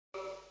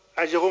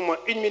À 0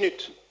 - 1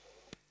 minute.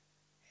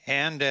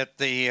 And at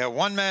the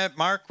 1 minute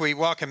mark, we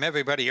welcome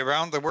everybody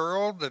around the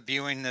world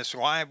viewing this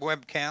live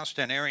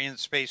webcast on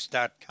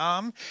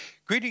Arianespace.com.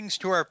 Greetings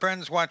to our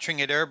friends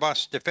watching at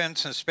Airbus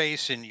Defence and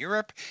Space in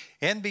Europe,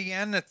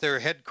 NBN at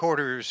their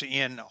headquarters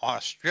in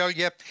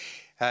Australia,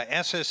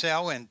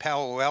 SSL in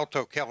Palo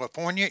Alto,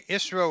 California,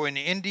 ISRO in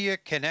India,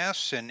 Guiana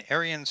and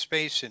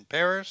Arianespace in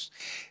Paris,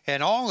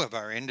 and all of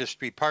our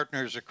industry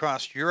partners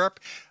across Europe.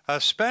 A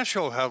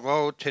special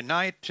hello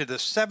tonight to the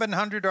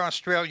 700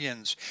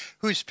 Australians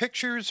whose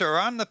pictures are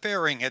on the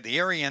fairing of the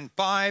Ariane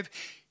 5.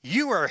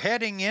 You are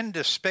heading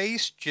into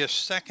space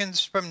just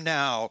seconds from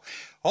now.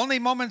 Only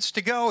moments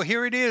to go.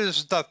 Here it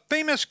is, the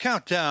famous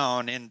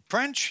countdown in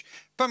French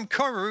from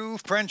Kourou,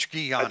 French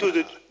Guiana. À tous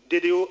de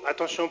DDO,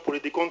 attention pour le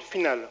décompte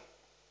final.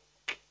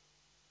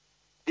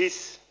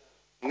 10,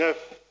 9,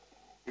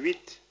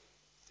 8,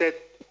 7,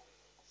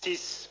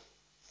 6,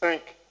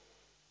 5,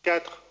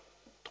 4,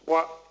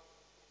 3,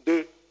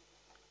 2,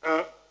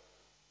 1,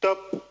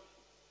 top.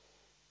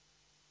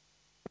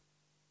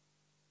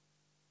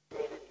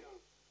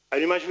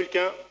 Allumage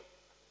Vulcain.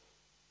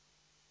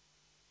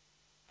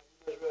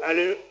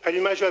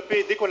 Allumage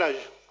AP, décollage.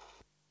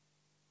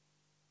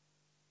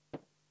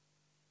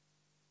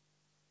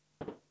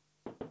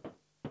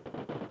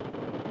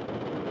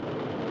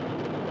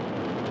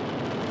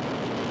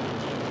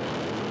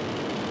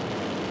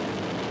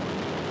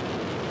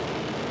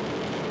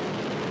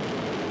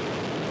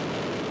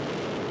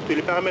 Et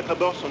les paramètres à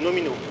bord sont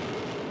nominaux.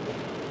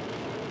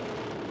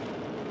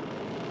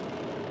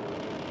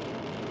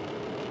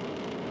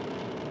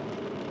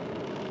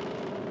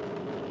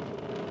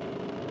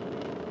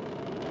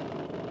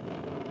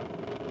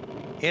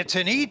 It's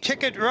an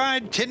e-ticket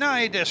ride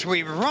tonight as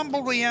we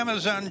rumble the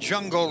Amazon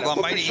jungle.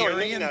 The mighty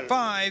Ariane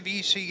 5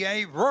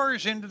 ECA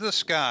roars into the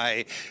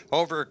sky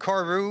over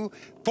Kourou.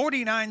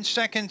 49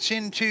 seconds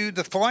into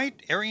the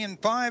flight, Ariane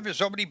 5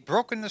 has already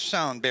broken the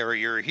sound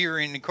barrier here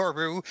in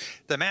Kourou.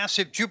 The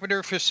massive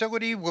Jupiter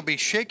facility will be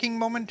shaking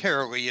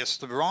momentarily as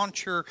the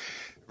launcher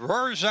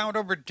roars out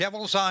over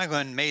Devil's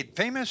Island, made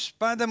famous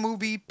by the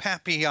movie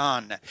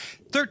Papillon.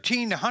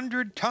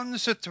 1,300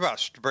 tons of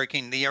thrust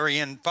breaking the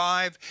Ariane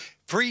 5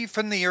 free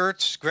from the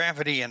Earth's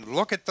gravity. And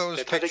look at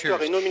those pictures.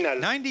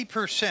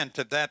 90%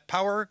 of that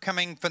power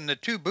coming from the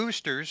two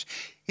boosters,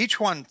 each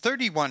one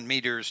 31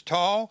 meters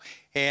tall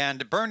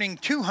and burning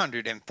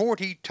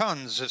 240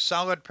 tons of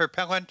solid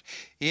propellant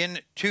in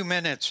 2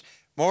 minutes,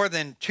 more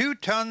than 2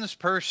 tons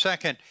per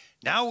second.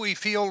 Now we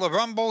feel the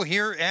rumble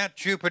here at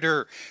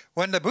Jupiter.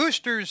 When the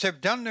boosters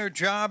have done their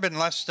job in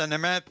less than a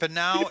minute, but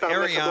now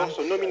Ariane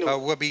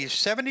will be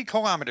 70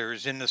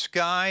 kilometers in the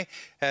sky,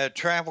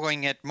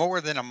 traveling at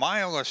more than a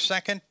mile a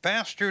second,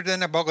 faster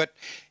than a bullet.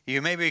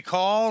 You may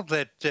recall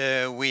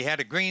that we had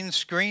a green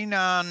screen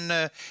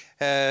on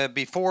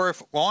before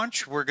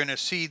launch. We're going to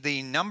see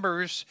the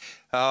numbers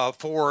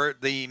for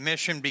the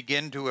mission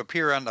begin to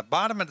appear on the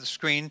bottom of the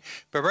screen.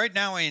 But right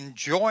now,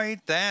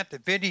 enjoy that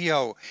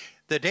video.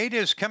 The data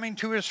is coming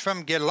to us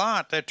from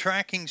Guiana, a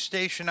tracking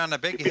station on a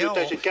big hill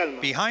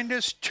behind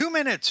us. 2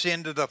 minutes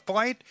into the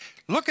flight,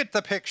 look at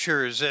the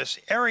pictures as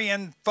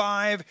Ariane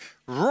 5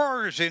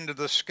 roars into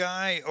the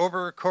sky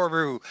over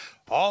Kourou.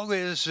 All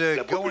is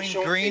going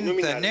green.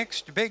 The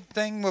next big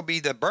thing will be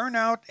the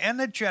burnout and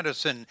the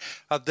jettison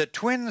of the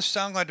twin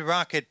solid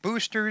rocket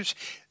boosters.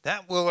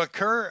 That will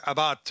occur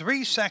about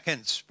 3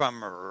 seconds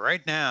from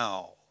right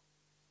now.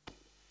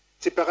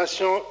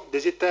 Séparation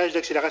des étages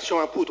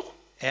d'accélération à poudre.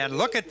 And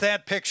look at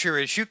that picture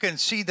as you can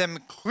see them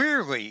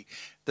clearly,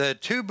 the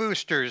two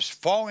boosters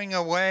falling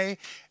away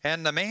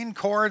and the main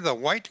core, the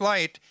white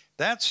light,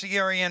 that's the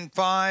Ariane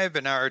 5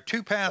 and our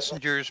two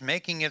passengers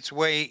making its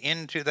way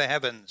into the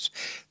heavens.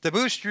 The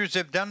boosters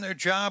have done their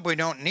job. We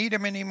don't need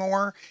them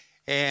anymore,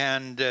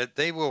 and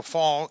they will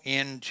fall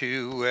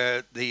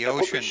into the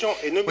ocean.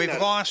 We've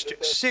lost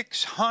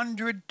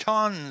 600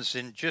 tons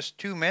in just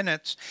 2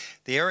 minutes.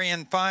 The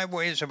Ariane 5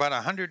 weighs about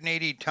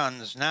 180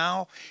 tons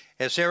now.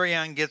 As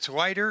Ariane gets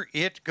lighter,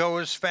 it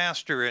goes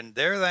faster. And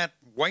there, that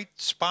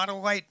white spot of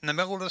light in the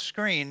middle of the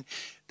screen,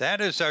 that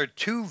is our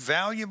two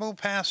valuable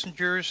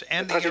passengers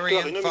and the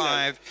Ariane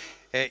 5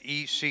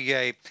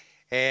 ECA.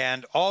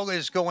 And all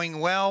is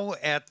going well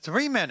at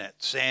 3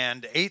 minutes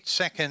and 8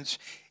 seconds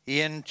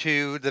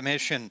into the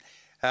mission.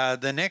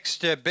 The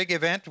next big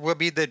event will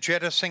be the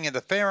jettisoning of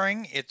the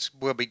fairing. It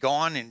will be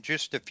gone in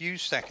just a few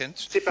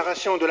seconds.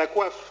 Séparation de la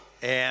coiffe.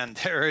 And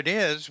there it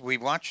is. We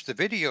watched the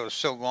video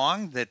so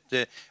long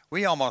that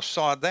we almost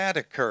saw that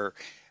occur.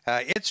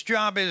 Its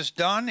job is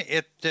done.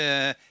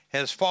 It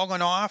has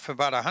fallen off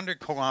about 100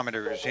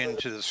 kilometers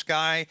into the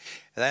sky.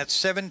 That's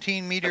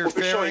 17-meter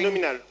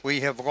fairing. We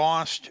have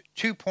lost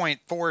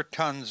 2.4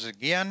 tons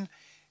again.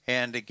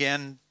 And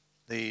again,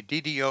 the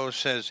DDO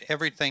says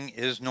everything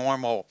is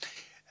normal.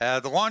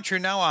 The launcher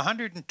now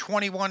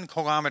 121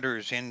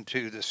 kilometers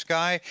into the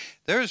sky.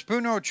 There's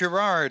Bruno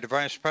Girard,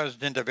 Vice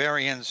President of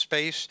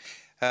Arianespace,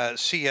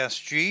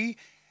 CSG,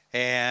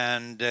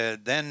 and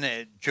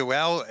then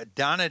Joel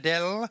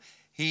Donadel.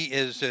 He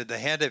is the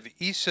head of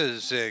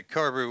ESA's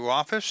Kourou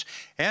office.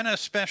 And a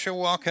special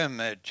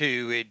welcome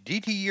to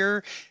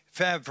Didier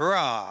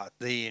Favre,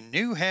 the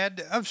new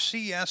head of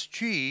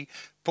CSG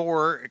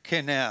for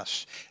Guiana.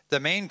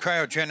 The main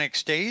cryogenic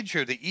stage,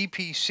 or the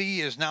EPC,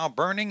 is now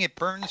burning. It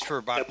burns for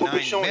about 9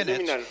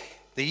 minutes.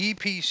 The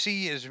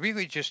EPC is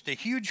really just a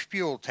huge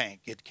fuel tank.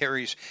 It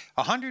carries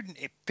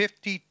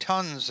 150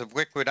 tons of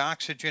liquid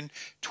oxygen,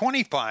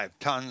 25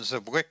 tons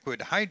of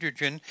liquid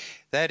hydrogen.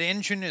 That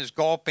engine is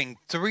gulping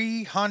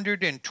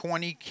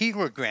 320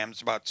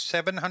 kilograms, about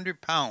 700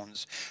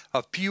 pounds,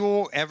 of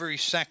fuel every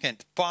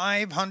second,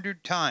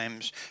 500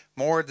 times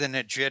more than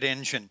a jet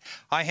engine.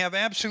 I have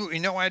absolutely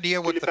no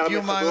idea what the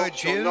fuel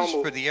mileage is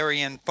for the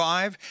Ariane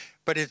 5,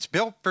 but it's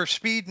built for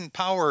speed and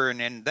power, and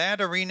in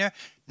that arena,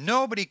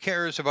 nobody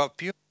cares about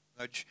fuel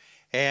mileage.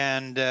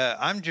 And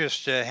I'm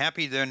just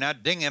happy they're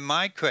not dinging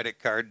my credit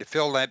card to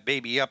fill that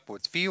baby up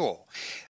with fuel.